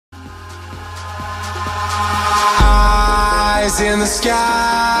in the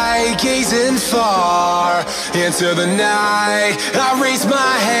sky, gazing far into the night. I raise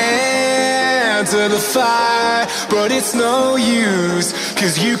my hand to the fire, but it's no use,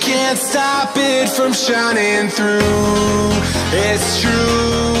 'cause you can't stop it from shining through. It's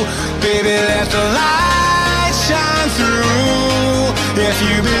true, baby, let the light shine through. If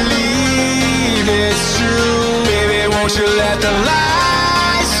you believe it's true, baby, won't you let the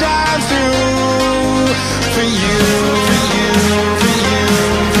light shine through for you, for you, for you,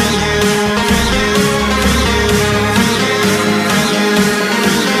 for you, for you, for you, for you, for you,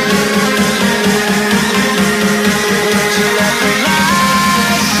 won't you let the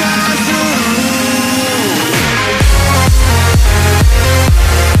light shine through?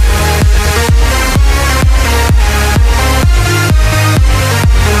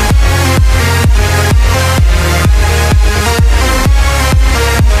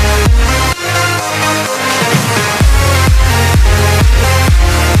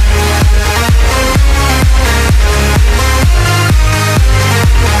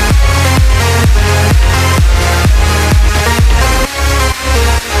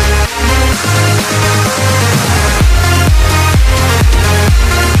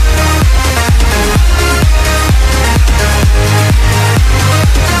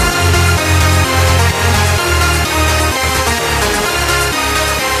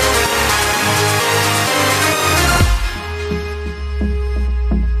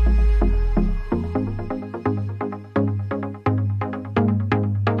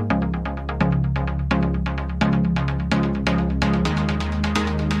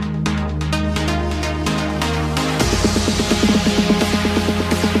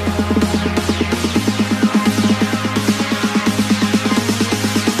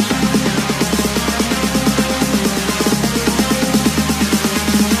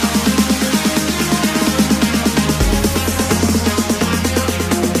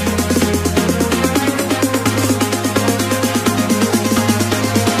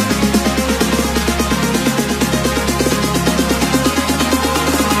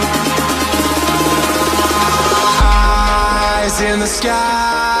 In the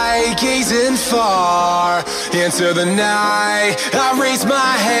sky, gazing far into the night. I raise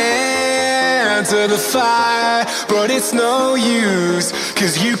my hand to the fire, but it's no use,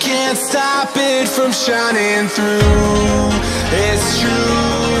 'cause you can't stop it from shining through. It's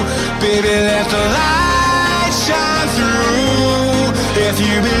true, baby, let the light shine through. If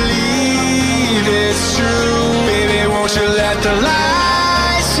you believe it's true, baby, won't you let the light